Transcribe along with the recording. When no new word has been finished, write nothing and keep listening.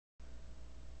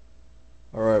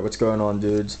Alright, what's going on,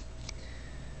 dudes?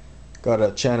 Got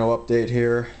a channel update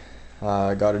here.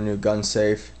 I got a new gun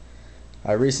safe.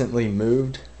 I recently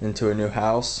moved into a new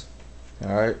house.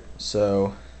 Alright,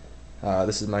 so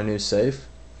this is my new safe.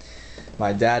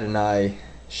 My dad and I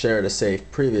shared a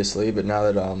safe previously, but now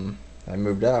that I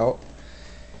moved out,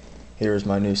 here's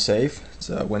my new safe. It's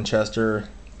a Winchester.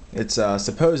 It's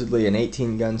supposedly an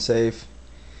 18 gun safe.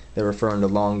 They're referring to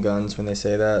long guns when they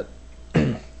say that.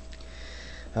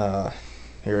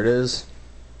 Here it is.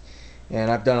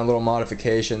 And I've done a little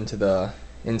modification to the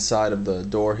inside of the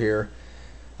door here.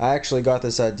 I actually got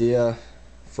this idea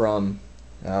from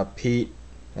Pete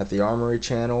at the Armory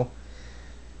channel.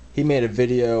 He made a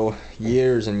video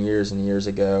years and years and years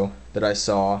ago that I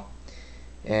saw,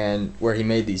 and where he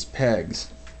made these pegs.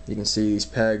 You can see these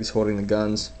pegs holding the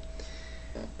guns.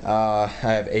 I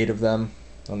have 8 of them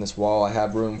on this wall. I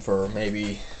have room for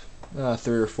maybe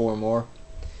 3 or 4 more.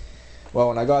 Well,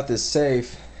 when I got this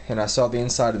safe and I saw the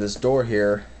inside of this door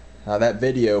here, that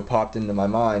video popped into my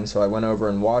mind, so I went over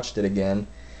and watched it again,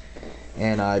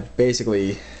 and I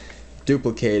basically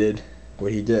duplicated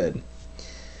what he did.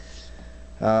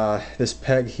 This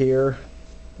peg here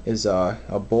is a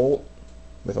bolt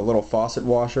with a little faucet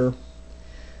washer,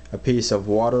 a piece of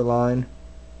water line,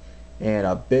 and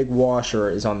a big washer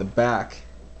is on the back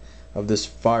of this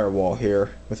firewall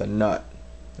here with a nut.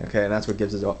 Okay, and that's what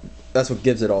gives it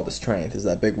all the strength, is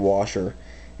that big washer,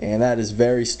 and that is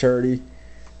very sturdy.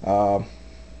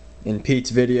 In Pete's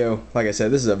video, like I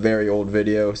said, this is a very old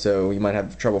video, so you might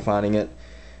have trouble finding it,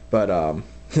 but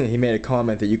he made a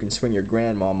comment that you can swing your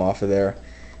grandmom off of there,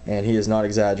 and he is not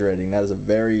exaggerating. That is a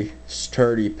very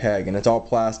sturdy peg, and it's all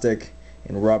plastic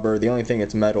and rubber. The only thing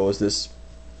that's metal is this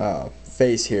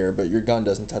face here, but your gun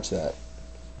doesn't touch that.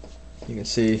 You can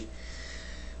see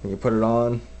when you put it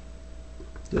on,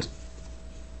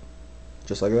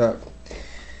 just like that.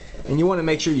 And you want to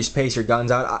make sure you space your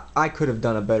guns out. I could have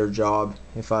done a better job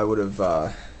if I would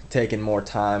have taken more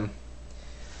time.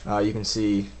 You can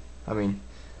see, I mean,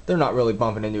 they're not really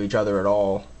bumping into each other at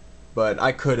all, but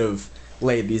I could have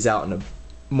laid these out in a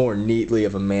more neatly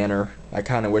of a manner. I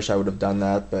kind of wish I would have done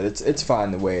that, but it's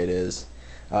fine the way it is.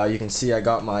 You can see I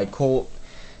got my Colt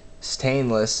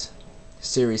stainless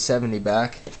Series 70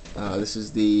 back. This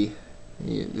is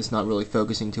it's not really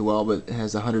focusing too well, but it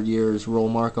has a 100 years roll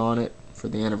mark on it for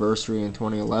the anniversary in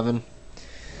 2011.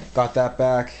 Got that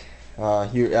back. I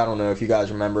don't know if you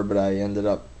guys remember, but I ended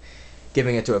up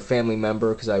giving it to a family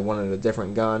member because I wanted a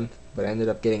different gun, but I ended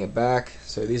up getting it back.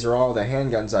 So these are all the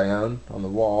handguns I own on the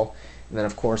wall, and then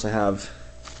of course I have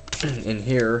in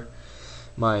here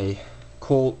my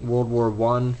Colt World War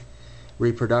I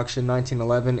reproduction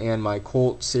 1911 and my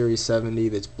Colt Series 70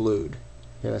 that's blued.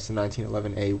 Yeah, that's the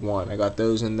 1911 A1. I got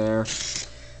those in there. This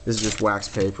is just wax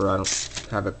paper. I don't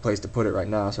have a place to put it right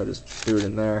now, so I just threw it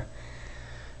in there.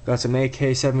 Got some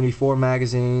AK-74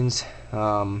 magazines,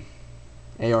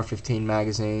 AR-15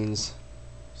 magazines,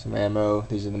 some ammo.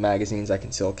 These are the magazines I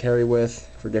can still carry with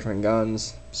for different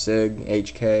guns. SIG,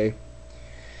 HK,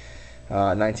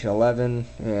 1911,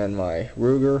 and my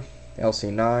Ruger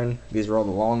LC9. These are all the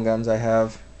long guns I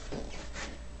have.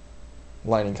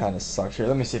 Lighting kind of sucks here.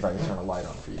 Let me see if I can turn a light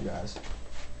on for you guys.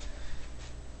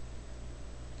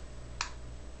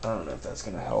 I don't know if that's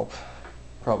going to help.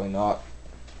 Probably not.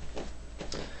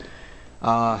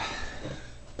 I'm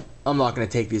not going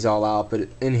to take these all out, but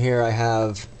in here I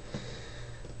have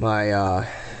my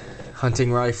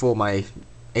hunting rifle, my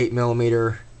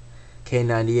 8mm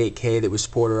K98K that was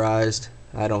sporterized.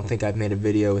 I don't think I've made a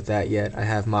video with that yet. I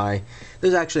have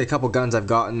there's actually a couple guns I've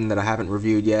gotten that I haven't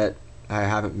reviewed yet. I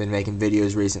haven't been making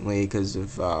videos recently because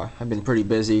I've been pretty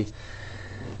busy.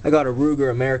 I got a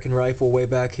Ruger American rifle way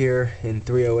back here in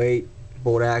 .308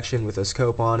 bolt action with a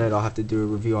scope on it. I'll have to do a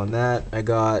review on that. I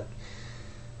got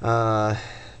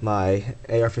my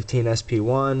AR-15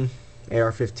 SP1,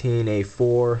 AR-15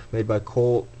 A4 made by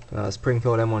Colt,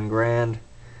 Springfield M1 Grand.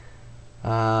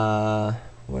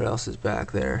 What else is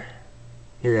back there?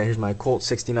 Here's my Colt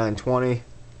 6920.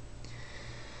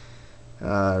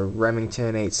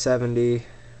 Remington 870,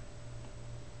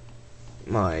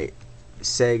 my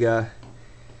Sega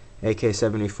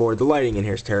AK-74. The lighting in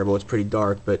here is terrible, it's pretty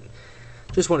dark, but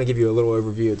just want to give you a little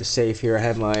overview of the safe here. I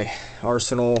have my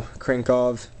Arsenal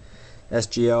Krinkov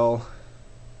SGL,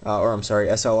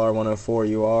 SLR 104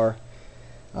 UR.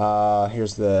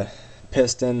 Here's the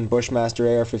piston Bushmaster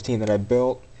AR-15 that I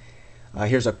built.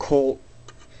 Here's a Colt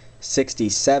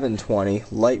 6720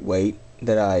 lightweight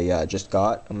that I just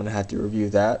got. I'm gonna have to review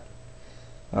that.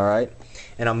 Alright,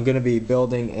 and I'm gonna be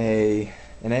building an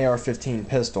AR-15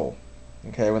 pistol.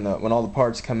 Okay, when all the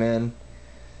parts come in,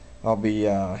 I'll be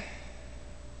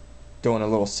doing a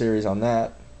little series on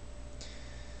that.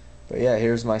 But yeah,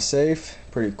 here's my safe.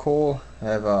 Pretty cool. I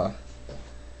have a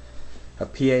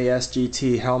PAS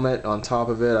GT helmet on top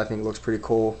of it. I think it looks pretty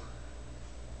cool.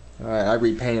 Alright, I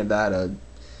repainted that a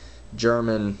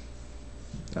German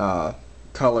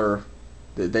color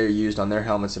that they used on their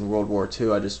helmets in World War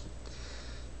II. I just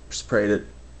sprayed it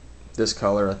this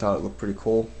color. I thought it looked pretty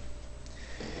cool.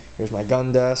 Here's my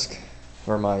gun desk,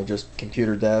 or my just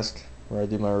computer desk where I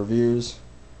do my reviews.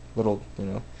 Little,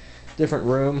 different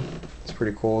room. It's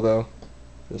pretty cool though.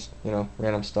 Just,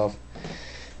 random stuff.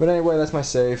 But anyway, that's my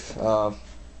safe.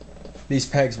 These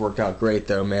pegs worked out great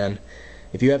though, man.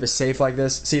 If you have a safe like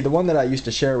this, see the one that I used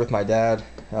to share with my dad,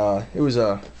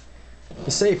 the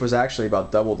safe was actually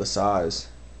about double the size,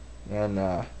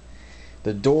 and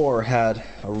the door had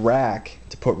a rack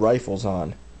to put rifles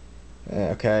on.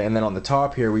 Okay, and then on the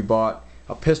top here we bought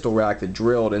a pistol rack that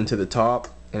drilled into the top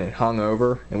and it hung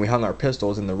over, and we hung our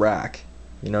pistols in the rack.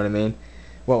 You know what I mean?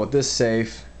 Well, with this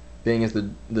safe, being as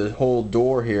the whole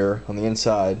door here on the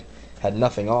inside had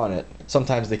nothing on it.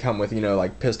 Sometimes they come with,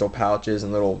 like pistol pouches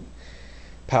and little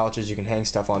pouches you can hang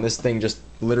stuff on. This thing just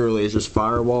literally is just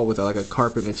firewall with like a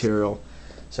carpet material.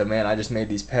 So man, I just made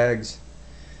these pegs.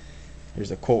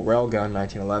 Here's a Colt Railgun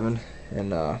 1911,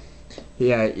 and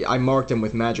yeah, I marked them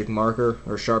with magic marker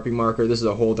or Sharpie marker. This is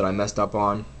a hole that I messed up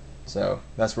on, so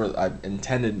that's where I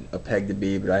intended a peg to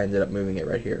be, but I ended up moving it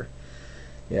right here.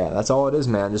 Yeah, that's all it is,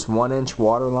 man. Just 1 inch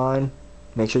water line.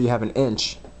 Make sure you have an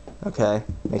inch. Okay,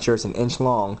 make sure it's an inch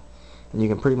long, and you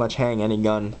can pretty much hang any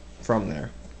gun from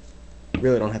there. You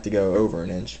really don't have to go over an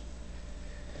inch.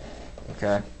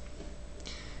 Okay.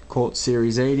 Colt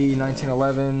Series 80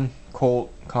 1911,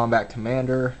 Colt Combat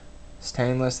Commander,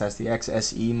 stainless. That's the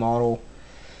XSE model.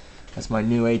 That's my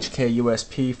new HK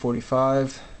USP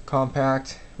 45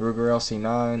 compact. Ruger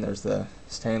LC9. There's the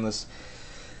stainless.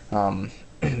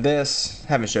 This,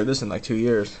 haven't showed this in like 2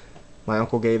 years. My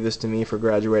uncle gave this to me for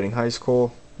graduating high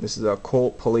school. This is a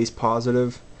Colt Police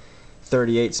Positive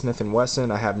 38 Smith &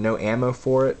 Wesson. I have no ammo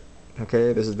for it.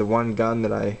 Okay, this is the one gun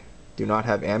that I do not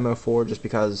have ammo for, just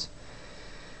because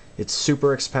it's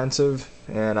super expensive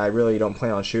and I really don't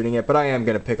plan on shooting it, but I am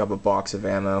going to pick up a box of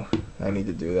ammo. I need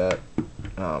to do that.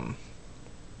 Got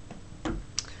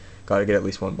to get at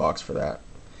least one box for that.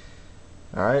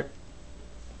 Alright.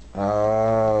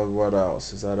 What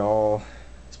else? Is that all?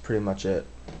 That's pretty much it.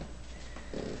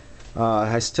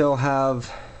 I still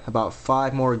have about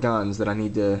 5 more guns that I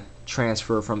need to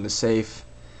transfer from the safe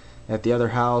at the other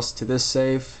house to this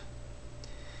safe.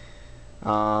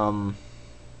 Yeah,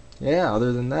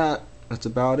 other than that, that's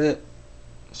about it.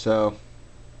 So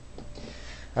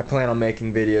I plan on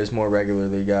making videos more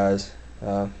regularly, guys.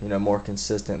 More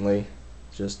consistently.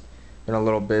 Just been a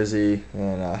little busy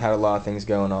and had a lot of things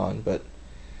going on, but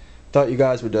thought you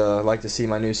guys would like to see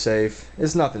my new safe.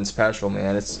 It's nothing special,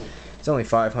 man. It's only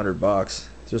 $500.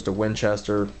 It's just a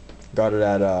Winchester. Got it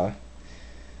at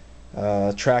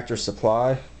Tractor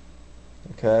Supply.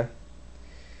 Okay.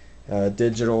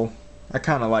 Digital. I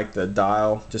kind of like the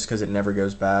dial just because it never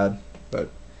goes bad. But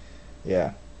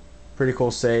yeah, pretty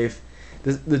cool safe.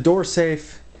 The door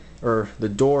safe, or the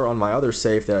door on my other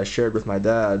safe that I shared with my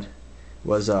dad,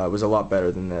 was a lot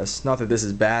better than this. Not that this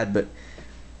is bad, but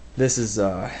this is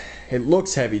it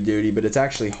looks heavy duty, but it's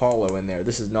actually hollow in there.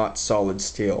 This is not solid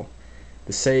steel.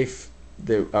 The safe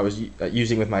that I was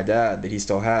using with my dad, that he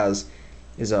still has,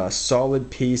 is a solid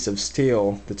piece of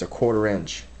steel that's a 1/4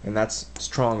 inch, and that's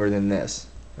stronger than this.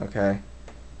 Okay,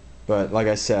 but like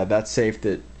I said, that safe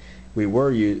that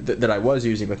I was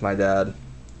using with my dad,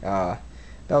 that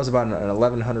was about an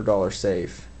 $1,100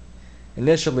 safe.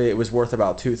 Initially, it was worth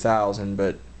about $2,000,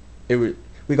 but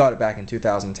we got it back in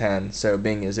 2010. So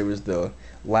being as it was the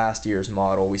last year's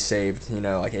model, we saved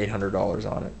like $800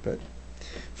 on it. But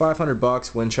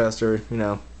 $500 Winchester,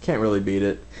 can't really beat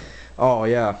it. Oh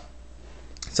yeah,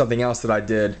 something else that I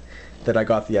did, that I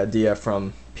got the idea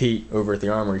from Pete over at the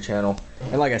Armory channel.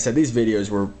 And like I said, these videos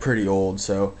were pretty old,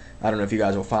 so I don't know if you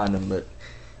guys will find them, but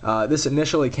this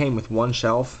initially came with one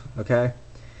shelf. Okay,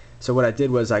 so what I did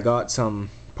was I got some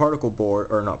plywood,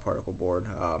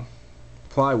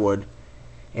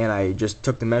 and I just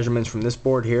took the measurements from this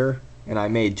board here, and I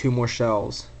made 2 more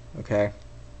shelves. Okay,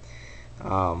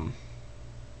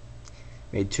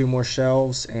 made 2 more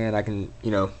shelves, and I can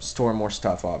store more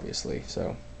stuff, obviously.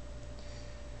 So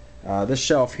this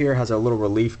shelf here has a little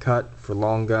relief cut for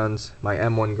long guns, my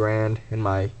M1 Garand, and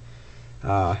my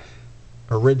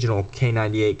original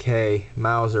K98K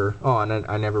Mauser. Oh, and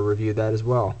I never reviewed that as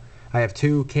well. I have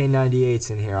 2 K98s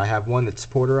in here. I have one that's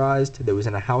porterized, that was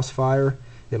in a house fire,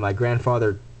 that my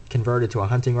grandfather converted to a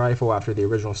hunting rifle after the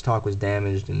original stock was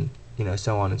damaged, and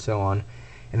so on and so on.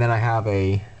 And then I have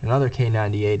another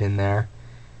K98 in there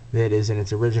that is in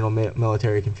its original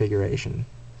military configuration.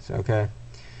 So, okay.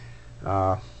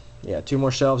 Yeah, 2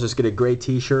 more shelves. Just get a gray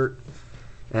t-shirt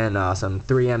and some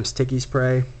 3M sticky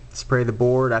spray. Spray the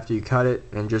board after you cut it,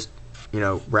 and just, you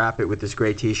know, wrap it with this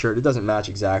gray t-shirt. It doesn't match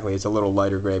exactly. It's a little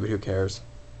lighter gray, but who cares?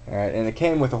 Alright, and it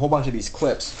came with a whole bunch of these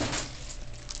clips,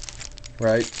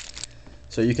 right?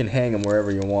 So you can hang them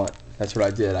wherever you want. That's what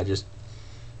I did. I just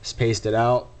spaced it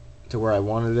out to where I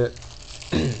wanted it.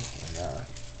 And,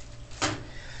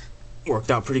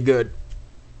 worked out pretty good.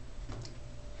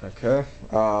 Okay.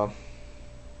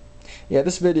 Yeah,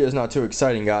 this video is not too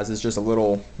exciting, guys. It's just a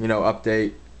little, you know,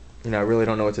 update. You know, I really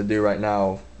don't know what to do right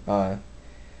now,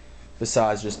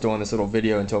 besides just doing this little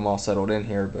video until I'm all settled in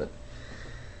here. But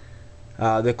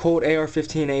the Colt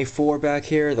AR-15A4 back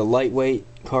here, the lightweight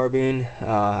carbine,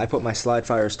 I put my slide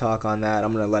fire stock on that.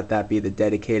 I'm going to let that be the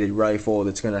dedicated rifle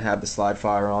that's going to have the slide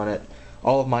fire on it.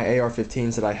 All of my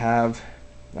AR-15s that I have,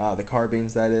 the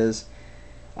carbines that is,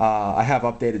 I have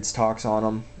updated stocks on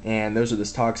them, and those are the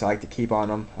stocks I like to keep on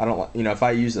them. I don't, you know, if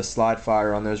I use a slide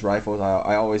fire on those rifles,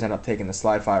 I always end up taking the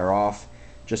slide fire off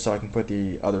just so I can put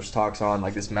the other stocks on,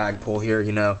 like this Magpul here.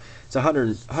 You know, it's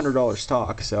 $100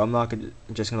 stock, so I'm not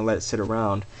just gonna let it sit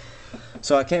around.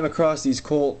 So I came across these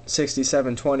Colt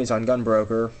 6720s on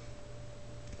Gunbroker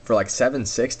for like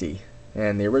 $760,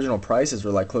 and the original prices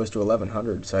were like close to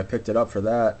 $1,100. So I picked it up for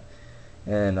that,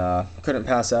 and couldn't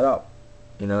pass that up.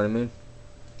 You know what I mean?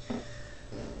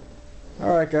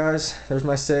 Alright guys, there's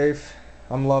my safe.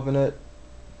 I'm loving it.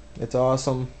 It's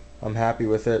awesome. I'm happy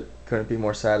with it. Couldn't be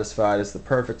more satisfied. It's the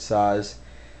perfect size.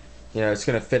 You know, it's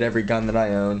going to fit every gun that I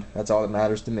own. That's all that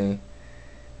matters to me.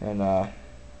 And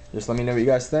just let me know what you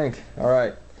guys think.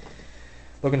 Alright.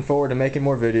 Looking forward to making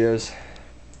more videos.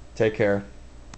 Take care.